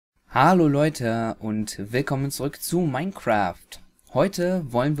Hallo Leute und willkommen zurück zu Minecraft. Heute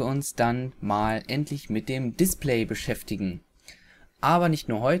wollen wir uns dann mal endlich mit dem Display beschäftigen. Aber nicht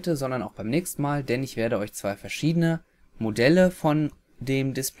nur heute, sondern auch beim nächsten Mal, denn ich werde euch zwei verschiedene Modelle von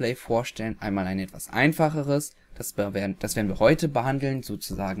dem Display vorstellen. Einmal ein etwas einfacheres, das werden wir heute behandeln,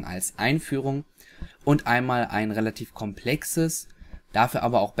 sozusagen als Einführung. Und einmal ein relativ komplexes, dafür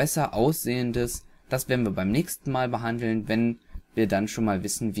aber auch besser aussehendes, das werden wir beim nächsten Mal behandeln, wenn wir dann schon mal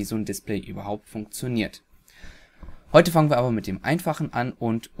wissen, wie so ein Display überhaupt funktioniert. Heute fangen wir aber mit dem Einfachen an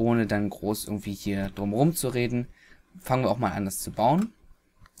und ohne dann groß irgendwie hier drumherum zu reden, fangen wir auch mal an, das zu bauen.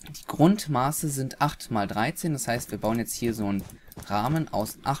 Die Grundmaße sind 8 mal 13, das heißt, wir bauen jetzt hier so einen Rahmen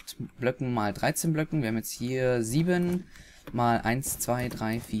aus 8 Blöcken mal 13 Blöcken. Wir haben jetzt hier 7 mal 1, 2,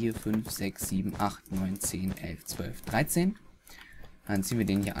 3, 4, 5, 6, 7, 8, 9, 10, 11, 12, 13. Dann ziehen wir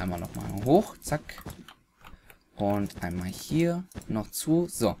den hier einmal nochmal hoch, zack. Und einmal hier noch zu.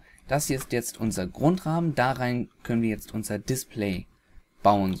 So, das hier ist jetzt unser Grundrahmen. Da rein können wir jetzt unser Display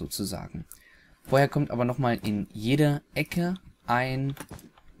bauen sozusagen. Vorher kommt aber nochmal in jede Ecke ein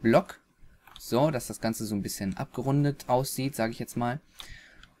Block. So, dass das Ganze so ein bisschen abgerundet aussieht, sage ich jetzt mal.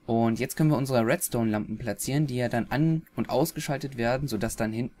 Und jetzt können wir unsere Redstone-Lampen platzieren, die ja dann an- und ausgeschaltet werden, sodass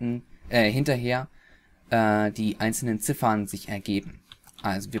dann hinterher die einzelnen Ziffern sich ergeben.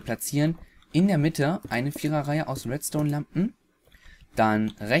 Also wir platzieren in der Mitte eine Viererreihe aus Redstone-Lampen,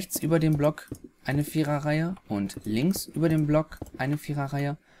 dann rechts über dem Block eine Viererreihe und links über dem Block eine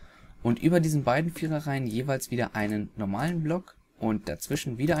Viererreihe und über diesen beiden Viererreihen jeweils wieder einen normalen Block und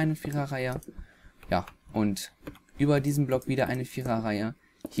dazwischen wieder eine Viererreihe, ja, und über diesem Block wieder eine Viererreihe,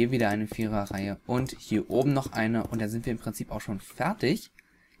 hier wieder eine Viererreihe und hier oben noch eine und dann sind wir im Prinzip auch schon fertig.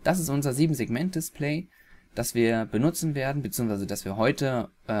 Das ist unser 7-Segment-Display, das wir benutzen werden, beziehungsweise das wir heute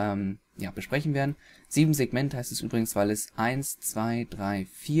besprechen werden. 7 Segment heißt es übrigens, weil es 1, 2, 3,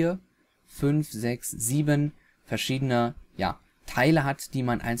 4, 5, 6, 7 verschiedene Teile hat, die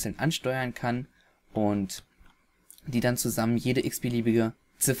man einzeln ansteuern kann und die dann zusammen jede x-beliebige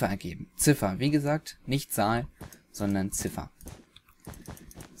Ziffer ergeben. Ziffer, wie gesagt, nicht Zahl, sondern Ziffer.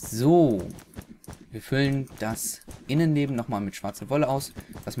 So, wir füllen das Innenleben nochmal mit schwarzer Wolle aus,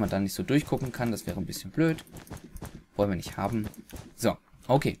 dass man da nicht so durchgucken kann. Das wäre ein bisschen blöd. Wollen wir nicht haben. So,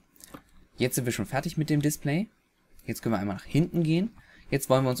 okay. Jetzt sind wir schon fertig mit dem Display. Jetzt können wir einmal nach hinten gehen. Jetzt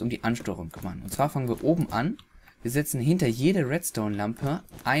wollen wir uns um die Ansteuerung kümmern. Und zwar fangen wir oben an. Wir setzen hinter jede Redstone-Lampe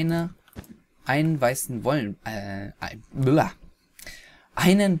einen weißen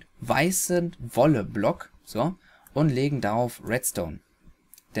Wolleblock, so, und legen darauf Redstone.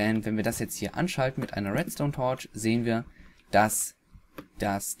 Denn wenn wir das jetzt hier anschalten mit einer Redstone-Torch, sehen wir, dass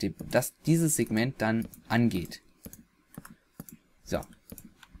dieses Segment dann angeht. So.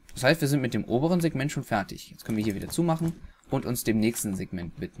 Das heißt, wir sind mit dem oberen Segment schon fertig. Jetzt können wir hier wieder zumachen und uns dem nächsten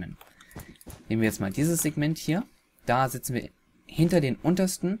Segment widmen. Nehmen wir jetzt mal dieses Segment hier. Da setzen wir hinter den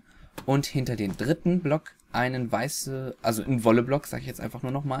untersten und hinter den dritten Block einen einen Wolleblock, sage ich jetzt einfach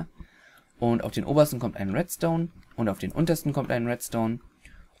nur nochmal. Und auf den obersten kommt ein Redstone und auf den untersten kommt ein Redstone.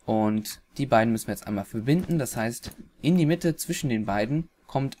 Und die beiden müssen wir jetzt einmal verbinden. Das heißt, in die Mitte zwischen den beiden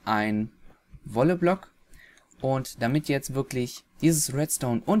kommt ein Wolleblock. Und damit jetzt wirklich dieses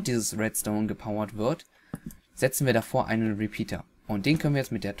Redstone und dieses Redstone gepowert wird, setzen wir davor einen Repeater. Und den können wir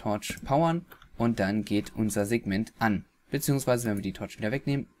jetzt mit der Torch powern und dann geht unser Segment an. Beziehungsweise, wenn wir die Torch wieder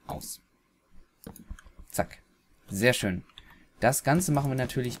wegnehmen, aus. Zack. Sehr schön. Das Ganze machen wir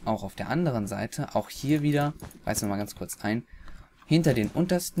natürlich auch auf der anderen Seite. Auch hier wieder, reißen wir mal ganz kurz ein, hinter den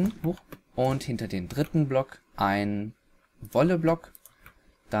untersten und hinter den dritten Block ein Wolleblock.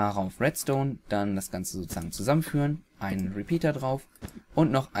 Darauf Redstone, dann das Ganze sozusagen zusammenführen, einen Repeater drauf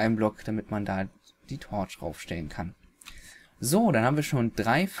und noch einen Block, damit man da die Torch draufstellen kann. So, dann haben wir schon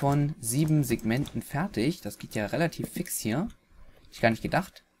 3 von 7 Segmenten fertig. Das geht ja relativ fix hier. Hätte ich gar nicht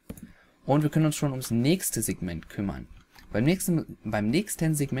gedacht. Und wir können uns schon ums nächste Segment kümmern. Beim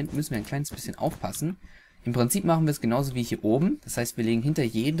nächsten Segment müssen wir ein kleines bisschen aufpassen. Im Prinzip machen wir es genauso wie hier oben. Das heißt, wir legen hinter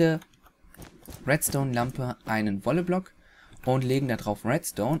jede Redstone-Lampe einen Wolleblock und legen da drauf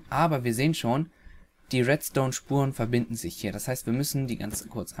Redstone, aber wir sehen schon, die Redstone-Spuren verbinden sich hier. Das heißt, wir müssen die ganz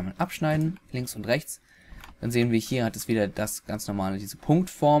kurz einmal abschneiden, links und rechts. Dann sehen wir, hier hat es wieder das ganz normale, diese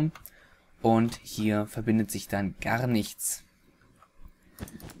Punktform und hier verbindet sich dann gar nichts.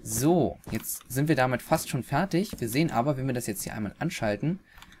 So, jetzt sind wir damit fast schon fertig. Wir sehen aber, wenn wir das jetzt hier einmal anschalten,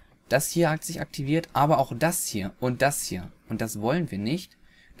 das hier hat sich aktiviert, aber auch das hier und das hier. Und das wollen wir nicht.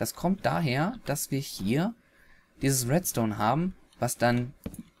 Das kommt daher, dass wir hier dieses Redstone haben, was dann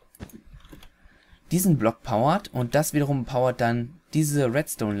diesen Block powert und das wiederum powert dann diese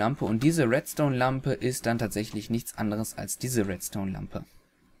Redstone-Lampe und diese Redstone-Lampe ist dann tatsächlich nichts anderes als diese Redstone-Lampe.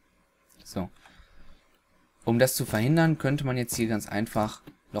 So. Um das zu verhindern, könnte man jetzt hier ganz einfach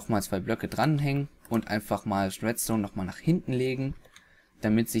nochmal 2 Blöcke dranhängen und einfach mal Redstone nochmal nach hinten legen,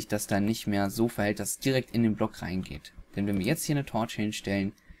 damit sich das dann nicht mehr so verhält, dass es direkt in den Block reingeht. Denn wenn wir jetzt hier eine Torch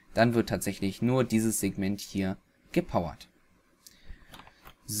hinstellen, dann wird tatsächlich nur dieses Segment hier gepowert.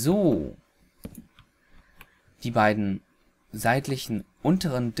 So. Die beiden seitlichen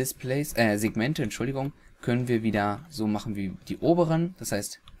unteren Displays, Segmente, Entschuldigung, können wir wieder so machen wie die oberen. Das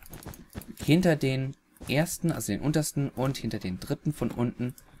heißt, hinter den ersten, also den untersten und hinter den dritten von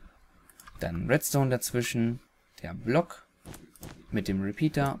unten, dann Redstone dazwischen, der Block mit dem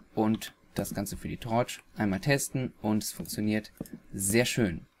Repeater und das Ganze für die Torch. Einmal testen und es funktioniert sehr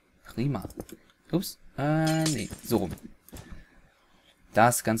schön. Prima. Ups, nee, so rum.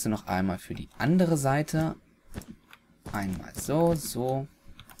 Das Ganze noch einmal für die andere Seite. Einmal so, so.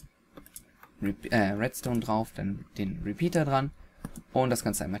 Redstone drauf, dann den Repeater dran. Und das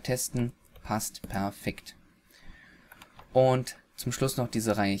Ganze einmal testen. Passt perfekt. Und zum Schluss noch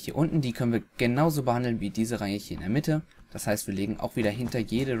diese Reihe hier unten. Die können wir genauso behandeln wie diese Reihe hier in der Mitte. Das heißt, wir legen auch wieder hinter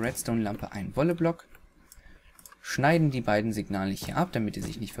jede Redstone-Lampe einen Wolleblock. Schneiden die beiden Signale hier ab, damit die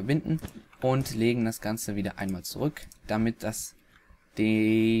sich nicht verbinden. Und legen das Ganze wieder einmal zurück, damit das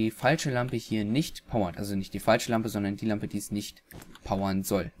die falsche Lampe hier nicht powert. Also nicht die falsche Lampe, sondern die Lampe, die es nicht powern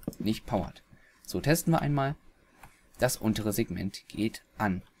soll. Nicht powert. So, testen wir einmal. Das untere Segment geht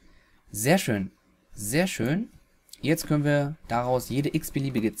an. Sehr schön. Sehr schön. Jetzt können wir daraus jede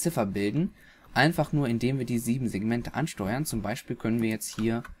x-beliebige Ziffer bilden. Einfach nur, indem wir die 7 Segmente ansteuern. Zum Beispiel können wir jetzt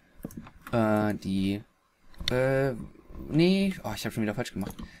hier nee, oh, ich habe schon wieder falsch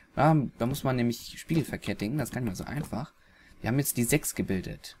gemacht. Da muss man nämlich Spiegel verkettigen. Das ist gar nicht mehr so einfach. Wir haben jetzt die 6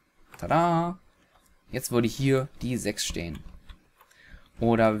 gebildet. Tada! Jetzt würde hier die 6 stehen.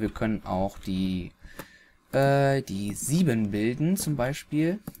 Oder wir können auch die 7 bilden zum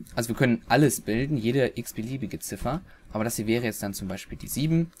Beispiel. Also wir können alles bilden, jede x-beliebige Ziffer. Aber das hier wäre jetzt dann zum Beispiel die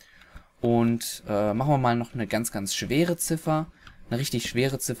 7. Und machen wir mal noch eine ganz, ganz schwere Ziffer. Eine richtig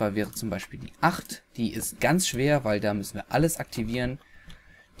schwere Ziffer wäre zum Beispiel die 8. Die ist ganz schwer, weil da müssen wir alles aktivieren.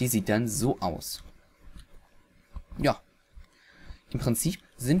 Die sieht dann so aus. Ja. Im Prinzip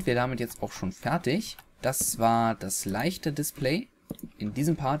sind wir damit jetzt auch schon fertig. Das war das leichte Display. In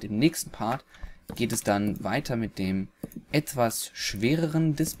diesem Part, im nächsten Part, geht es dann weiter mit dem etwas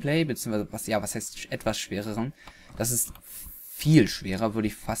schwereren Display, beziehungsweise, was heißt etwas schwereren? Das ist viel schwerer, würde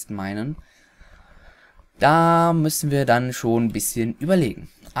ich fast meinen. Da müssen wir dann schon ein bisschen überlegen.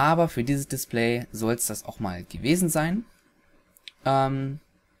 Aber für dieses Display soll es das auch mal gewesen sein.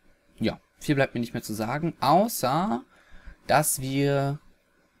 Ja, viel bleibt mir nicht mehr zu sagen, außer dass ich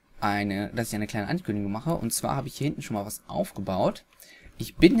eine kleine Ankündigung mache. Und zwar habe ich hier hinten schon mal was aufgebaut.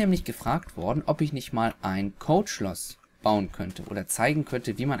 Ich bin nämlich gefragt worden, ob ich nicht mal ein Codeschloss bauen könnte oder zeigen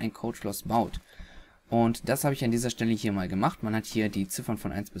könnte, wie man ein Codeschloss baut. Und das habe ich an dieser Stelle hier mal gemacht. Man hat hier die Ziffern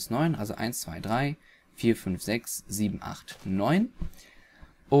von 1 bis 9, also 1, 2, 3, 4, 5, 6, 7, 8, 9.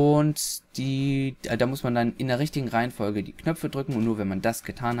 Und da muss man dann in der richtigen Reihenfolge die Knöpfe drücken und nur wenn man das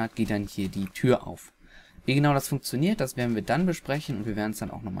getan hat, geht dann hier die Tür auf. Wie genau das funktioniert, das werden wir dann besprechen und wir werden es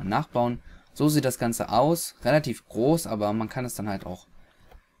dann auch nochmal nachbauen. So sieht das Ganze aus, relativ groß, aber man kann es dann halt auch,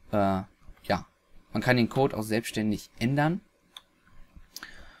 ja, man kann den Code auch selbstständig ändern.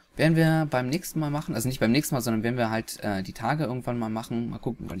 Werden wir beim nächsten Mal machen, also nicht beim nächsten Mal, sondern wenn wir halt die Tage irgendwann mal machen, mal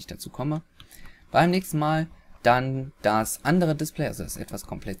gucken, wann ich dazu komme. Beim nächsten Mal dann das andere Display, also das etwas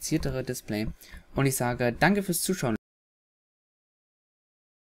kompliziertere Display. Und ich sage danke fürs Zuschauen.